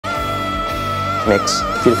Mix.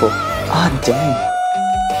 Beautiful. Ah, dang.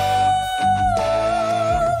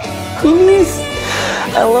 Queenies!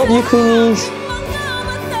 I love you, Queenies!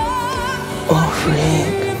 Oh, freak.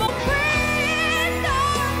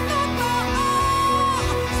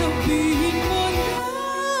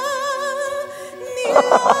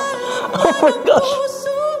 Oh my gosh!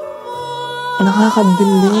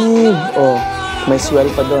 Nakakabilib! Oh, may swell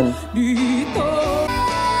pa dun.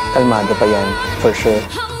 Kalmado pa yan, for sure.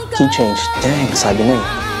 Key change. Dang, sabi na eh.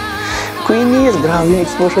 Queenies! Grabe yung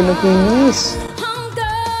exposure ng Queenies!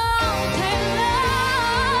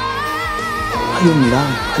 Ayun lang,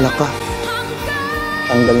 halaka.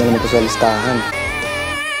 Tanggal na naman ito sa listahan.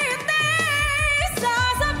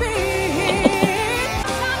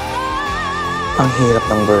 Ang hirap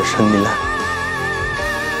ng version nila.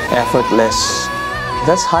 Effortless.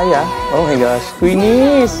 That's high, ah. Oh my gosh.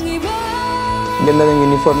 Queenies! Ganda ng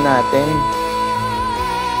uniform natin.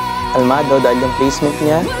 Almado, dahil yung placement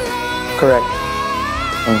niya. Correct.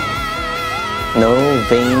 No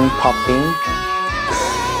vein popping.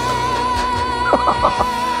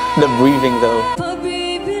 The breathing though.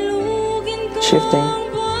 Shifting.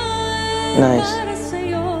 Nice.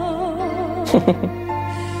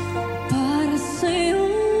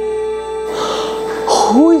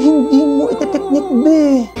 Hoy, hindi mo ite-technique,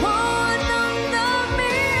 be.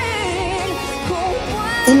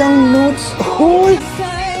 Ilang notes. Hoy.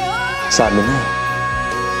 Sabi na eh.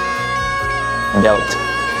 Belt.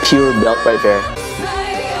 Pure belt right there.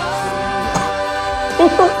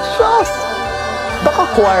 Shucks. Baka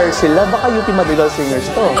choir sila. Baka UP Madrigal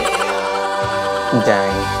singers to.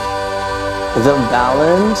 Dang. The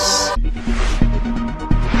balance.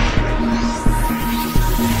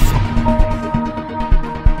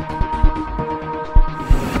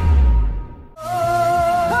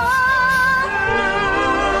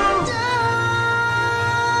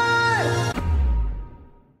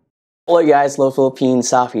 Hello guys, hello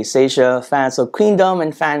Philippines, Southeast Asia, fans of Queendom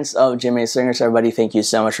and fans of GMA Singers. Everybody, thank you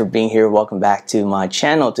so much for being here. Welcome back to my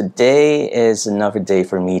channel. Today is another day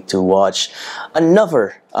for me to watch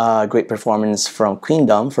another great performance from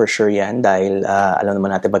Queendom, for sure yan, dahil alam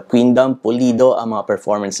naman natin pag Queendom, pulido ang mga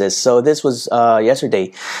performances. So this was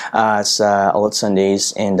yesterday sa All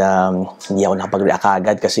Sundays, and hindi ako nakapag-react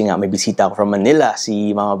agad kasi nga may bisita ako from Manila,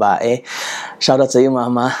 si Mama Bae. Shoutout sa iyo,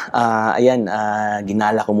 Mama. Ayan,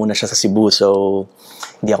 ginala ko muna siya sa Cebu, so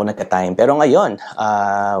hindi ako nagka-time. Pero ngayon,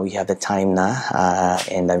 we have the time na,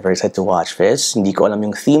 and I'm very excited to watch this. Hindi ko alam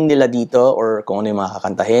yung theme nila dito or kung ano yung mga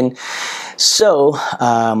kakantahin. So,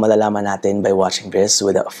 malalaman natin by watching this.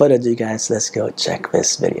 Without further ado, guys, let's go check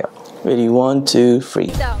this video. Ready, 1, 2,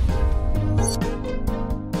 3.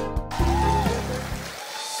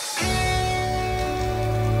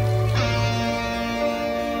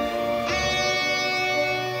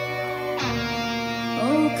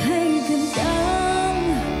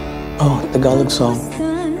 Oh, Tagalog song.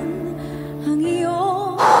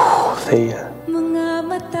 Thea.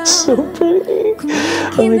 So pretty.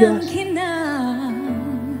 Oh my gosh.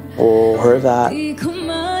 Oh, heard that.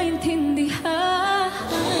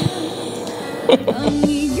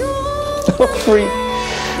 Oh, freak.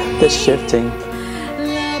 The shifting.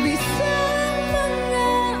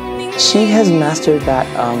 She has mastered that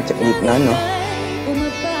technique na, no?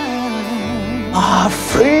 Ah,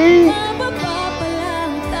 freak.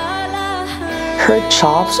 Her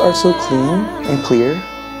chops are so clean and clear.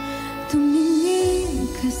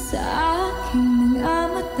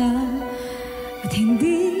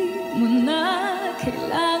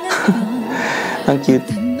 Ang cute.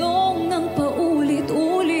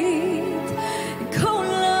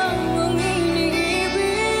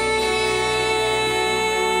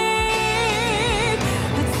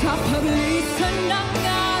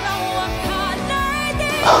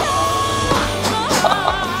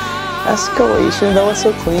 Escalation, that was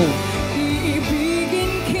so clean.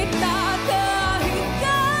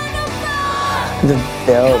 The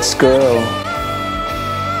belts, girl.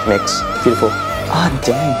 Mix, beautiful. Ah,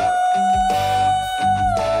 dang.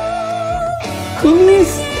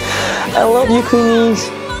 Queenies! I love you, Queenies.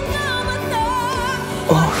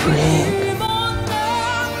 Oh, freak.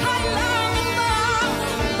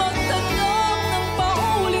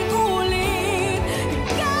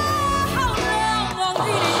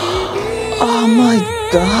 Oh my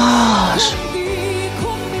gosh!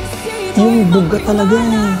 Yung buga talaga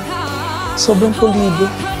eh. Sobrang pulido.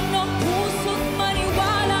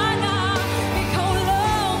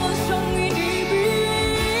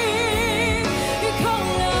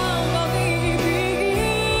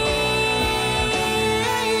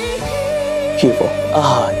 Beautiful.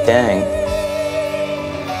 Ah, dang.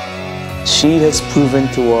 She has proven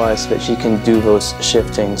to us that she can do those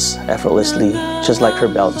shiftings effortlessly, just like her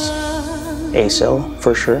belts. ASL,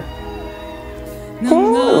 for sure.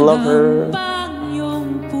 Oh, I love her.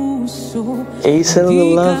 ASL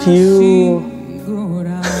will love you.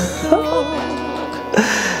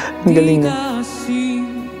 Ang galing na.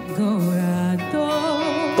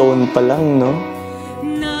 Tone pa lang, no?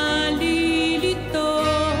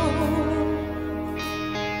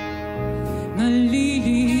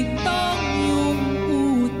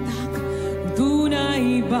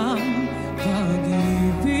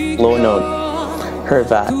 Low note. Heard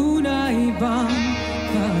that.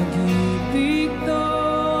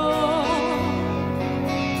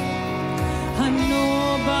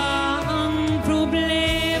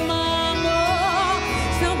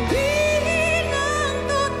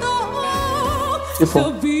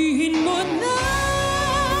 Beautiful.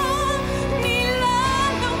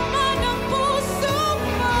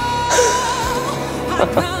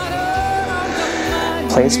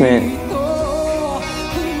 Placement.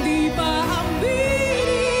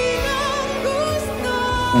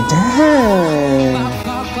 Damn.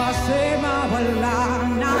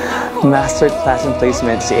 Masterclass in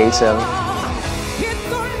placement, si ASL.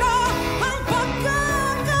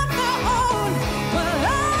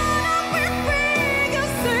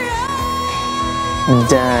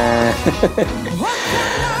 Damn.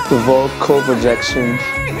 Vocal projection.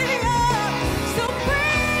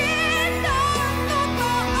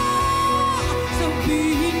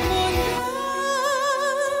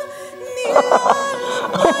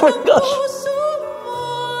 Oh my gosh!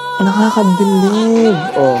 Nakakabilib!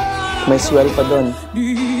 Oh, may swell pa dun.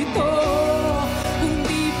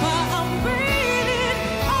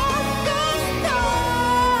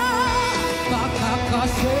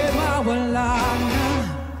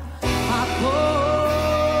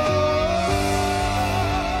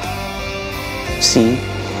 See?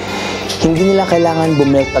 Hindi nila kailangan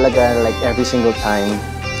bumelt talaga like every single time.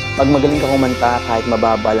 Pag magaling ka kumanta, kahit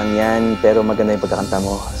mababa lang yan, pero maganda yung pagkakanta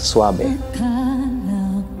mo, suabe.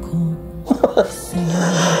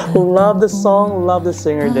 Love the song, love the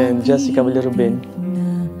singer din, Jessica Bilirubin.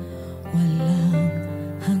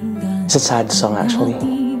 It's a sad song actually.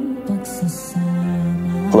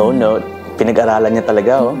 Low note, pinag-aralan niya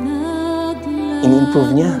talaga, oh.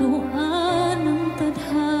 In-improve niya.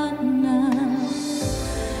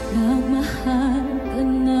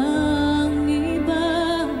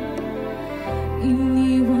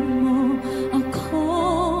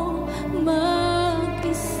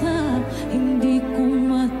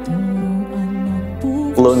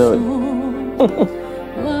 Low note.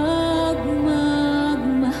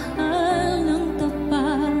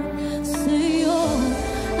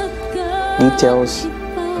 Details.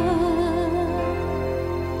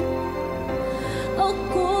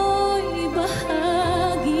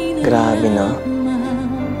 Grabe, no?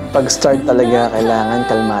 Pag-start talaga, kailangan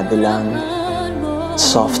kalmado lang.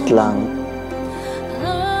 Soft lang.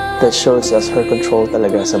 That shows us her control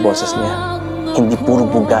talaga sa boses niya. Hindi puro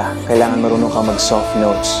buga. Kailangan marunong ka mag-soft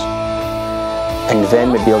notes. And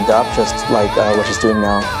then we build up just like what she's doing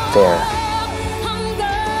now. Fair.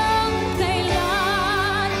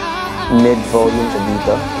 Mid-volume siya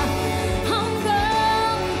dito.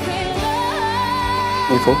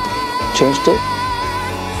 Beautiful. Changed it.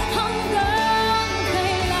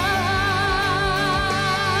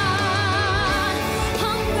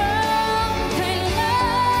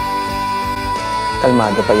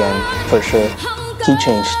 Kalmado pa yan, for sure. Key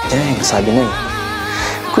change. Dang, sabi na eh.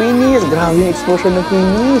 Queenies! Grabe yung exposure ng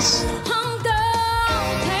Queenies!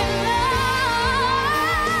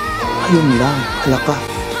 Ayun lang, halaka.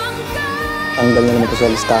 Tanggal na naman ito sa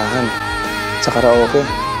listahan. Sa karaoke.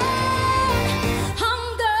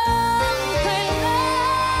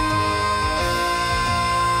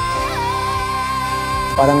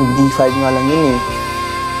 Parang D5 nga lang yun eh.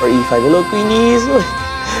 Or E5. Hello, Queenies!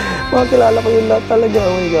 Makakilala ko yun lahat talaga.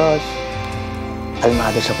 Oh my gosh.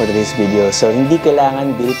 Kalmado siya for today's video. So, hindi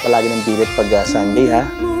kailangan bilit palagi ng bilit pag Sunday, ha?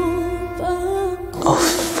 Oh,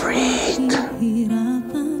 freak.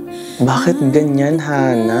 Bakit ganyan,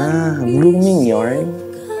 Hana? Blooming yarn.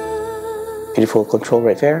 Beautiful control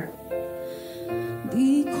right there.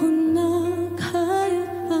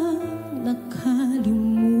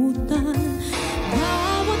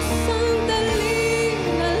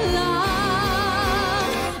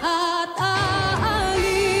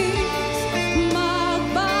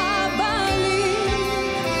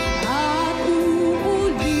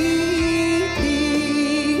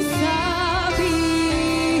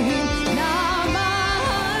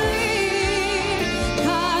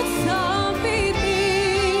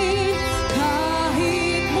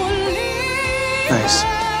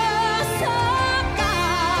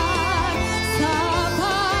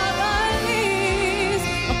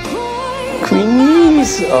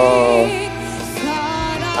 Nice.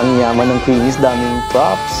 Ang yaman ng Queenies, daming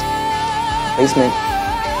props. Placement.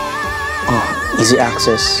 Easy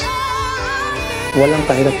access. Walang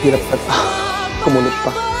kahirap-hirap at kumulot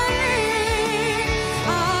pa.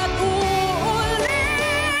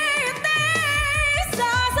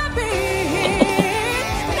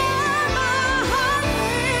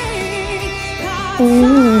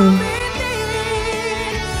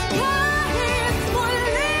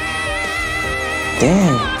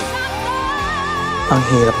 Damn. Ang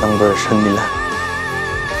hirap ng version nila.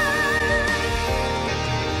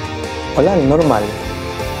 Wala, normal.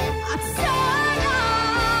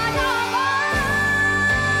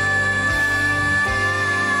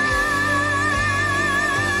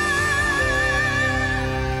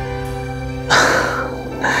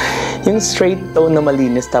 Yung straight tone na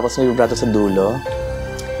malinis tapos may vibrato sa dulo,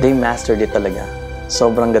 they mastered it talaga.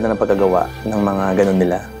 Sobrang ganda ng pagkagawa ng mga ganun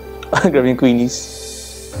nila. Grabe yung Queenies.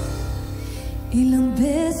 Ilang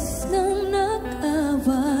beses nang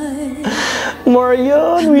nag-away,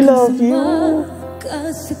 Marion, we love you.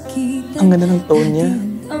 Ang ganda ng tone niya.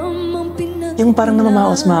 Yung parang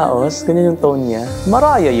namamaos-maos, ganyan yung tone niya.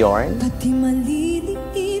 Mariah yarn. pati maliliit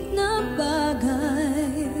na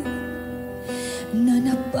bagay na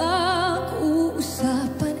napag-uusapan,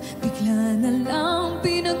 bigla na lang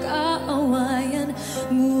pinag-aawayan.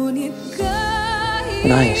 Ngunit kahit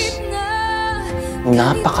Nice.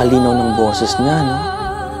 Napakalinaw ng boses niya, no?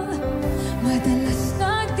 madalas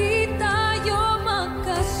na di tayo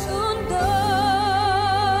magkasundo,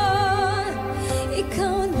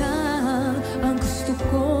 ikaw lang ang gusto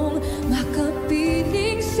kong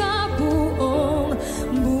makapiling sa buong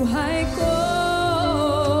buhay ko.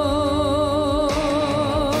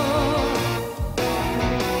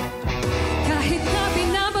 Kahit na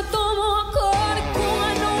binabato mo ako at kung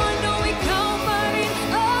ano-ano, ikaw pa rin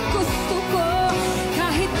ang gusto ko.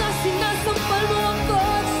 Kahit na sinasampal mo ako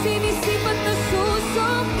at sinisipat na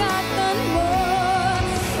susukatan mo,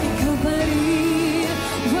 ikaw pa rin,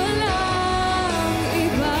 walang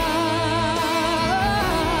iba.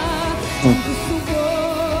 Gusto ko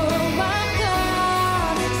makasama.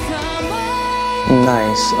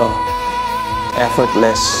 Nice.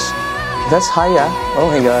 Effortless. That's high, ah. Oh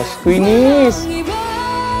my gosh. Queenies!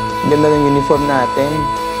 Ganda ng uniform natin.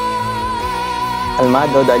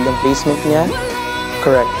 Almado dahil yung placement niya.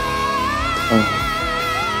 Correct.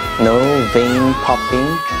 No vein popping.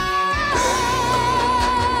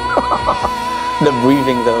 The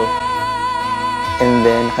breathing though. And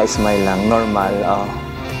then, naka-smile lang. Normal.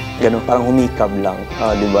 Ganun, parang humikab lang.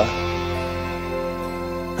 Diba?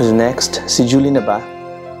 Who's next? Si Julie na ba?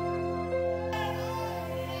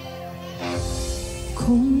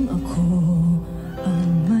 Kung ako ang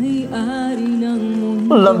may-ari ng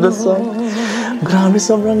mundo, Love the song. Grabe,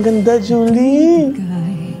 sobrang ganda, Julie.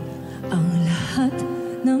 bigay ang lahat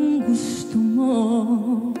ng gusto mo.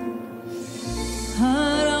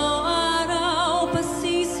 Araw-araw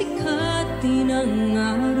pasisikatin ang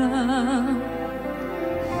araw,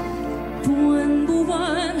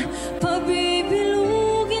 buwan-buwan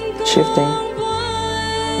pabibilugin ko Shifting. ang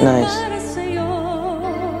buwan Nice. para sa'yo.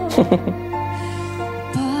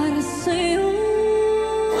 Para sa'yo.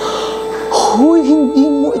 Hoy, hindi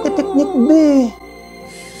mo ititeknik, be.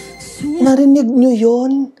 Narinig nyo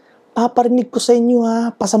yon? Paparinig ko sa inyo, ha?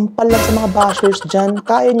 Pasampal lang sa mga bashers dyan.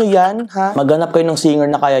 Kaya nyo yan, ha? Maghanap kayo ng singer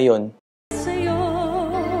na kaya yon. Sa'yo,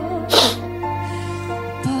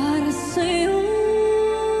 para sa'yo.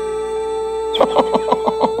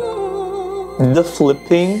 The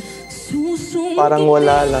flipping, Susungkitin parang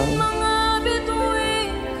wala lang. mga bituin,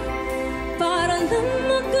 para lang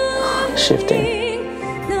magaling. Shifting.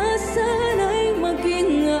 Na sana'y maging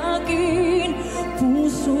akin.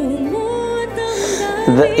 Puso mo at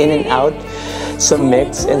ang The in and out sa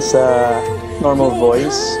mix and sa normal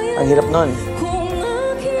voice. Ang hirap nun. kung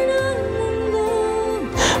akin ang mundo,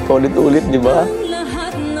 Paulit-ulit, di ba?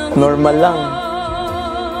 lahat ng Normal lang.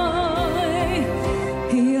 buhay,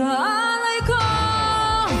 iaalay ko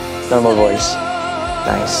Normal voice.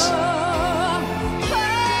 Nice.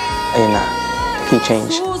 Ayun na. Key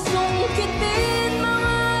change. susungkitin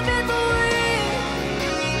mga bituin,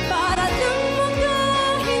 para lang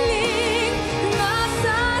magahiling. Na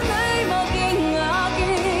sana'y maging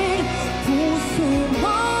akin. Puso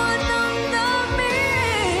mo at ang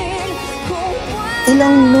damdamin. Kung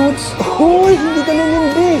Ilang notes? Hoy, hindi ganun yun,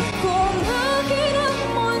 be. kung akin ang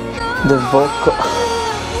mundo, The vocal.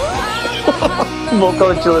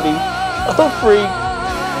 Vocal jury. Oh, freak.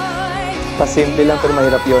 Pasimple lang pero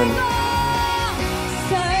mahirap yun.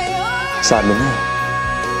 sa'yo. Sabi na eh.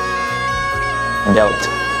 Belt.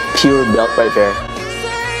 Pure belt right there.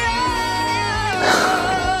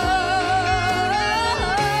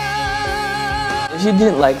 If you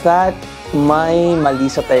didn't like that, may mali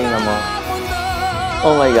sa tenga mo.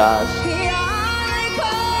 Oh my gosh.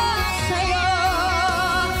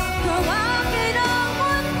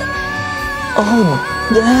 Oh,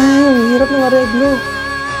 dang! Hirap ng areglo.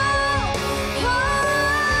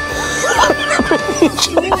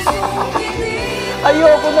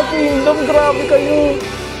 Ayoko na Queendom. Grabe kayo.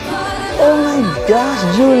 Oh my gosh,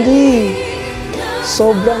 Julie.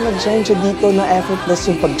 Sobrang nag-shine siya dito na effortless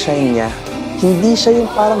yung pag-shine niya. Hindi siya yung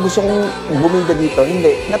parang gusto kong buminda dito.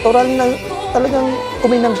 Hindi. Natural na talagang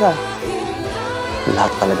kuminang siya.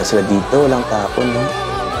 Lahat talaga sila dito. Walang tapon, no?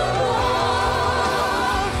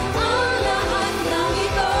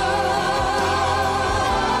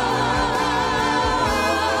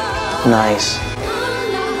 Nice.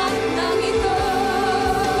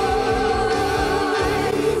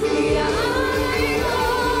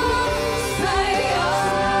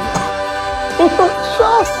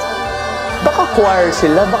 Shucks! Baka choir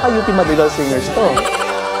sila, baka UP Madrigal singers to.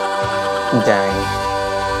 Dang.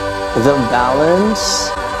 The balance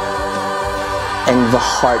and the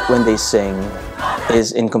heart when they sing is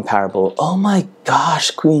incomparable. Oh my gosh,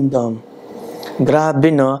 Queendom. Grabe,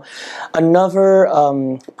 no? Another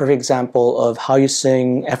perfect example of how you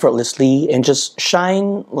sing effortlessly and just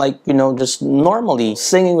shine, like, you know, just normally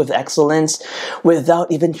singing with excellence without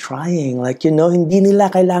even trying. Like, you know, hindi nila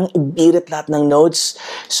kailangang ibirit lahat ng notes.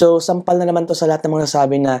 So, sampal na naman to sa lahat ng mga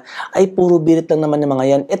nasabi na, ay, puro birit lang naman ng mga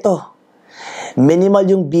yan. Ito, minimal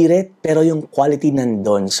yung birit, pero yung quality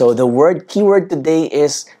nandun. So, the keyword today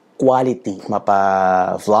is quality.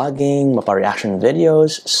 Mapa-vlogging, mapa-reaction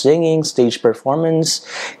videos, singing, stage performance,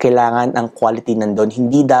 kailangan ang quality nandun.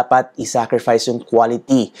 Hindi dapat i-sacrifice yung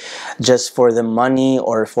quality just for the money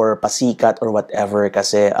or for pasikat or whatever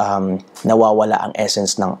kasi nawawala ang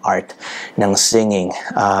essence ng art, ng singing,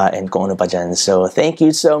 and kung ano pa dyan. So, thank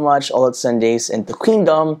you so much, All at Sundays and to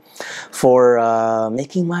Queendom for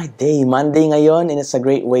making my day. Monday ngayon, and it's a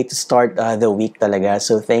great way to start the week talaga.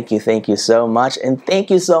 So, thank you so much. And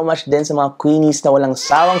thank you so much din sa mga queenies na walang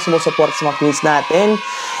sawang sumusupport sa mga queens natin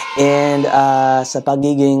and sa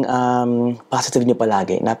pagiging positive nyo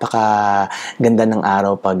palagi. Napaka ganda ng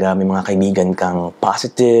araw pag may mga kaibigan kang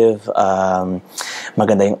positive,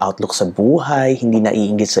 maganda yung outlook sa buhay, hindi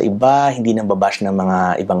naiinggit sa iba, hindi nang babash ng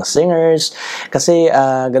mga ibang singers kasi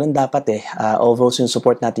ganun dapat eh. Although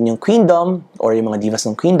support natin yung Queendom or yung mga divas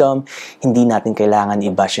ng Queendom, hindi natin kailangan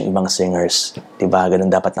i-bash yung ibang singers, diba?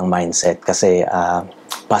 Ganun dapat ang mindset kasi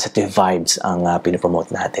positive vibes ang pinopromote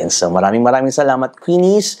natin. So maraming salamat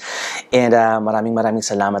Queenies and maraming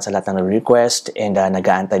salamat sa lahat ng request and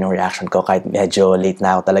nag-aantay ng reaction ko kahit medyo late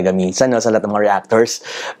na ako talaga minsan no, sa lahat ng mga reactors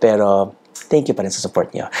pero thank you pa rin sa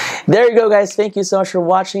support nyo. There you go guys. Thank you so much for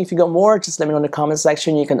watching. If you got more, just let me know in the comment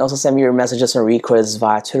section. You can also send me your messages and requests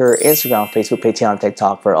via Twitter, Instagram, Facebook, Patreon,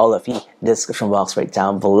 TikTok for all of you. Description box right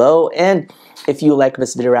down below. And if you like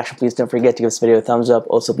this video reaction, please don't forget to give this video a thumbs up.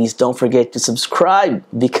 Also, please don't forget to subscribe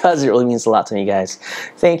because it really means a lot to me, guys.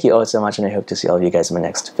 Thank you all so much, and I hope to see all of you guys in my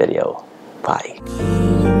next video. Bye.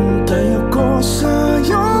 Ayokong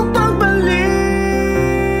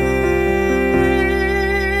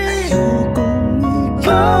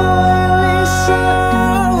ikaw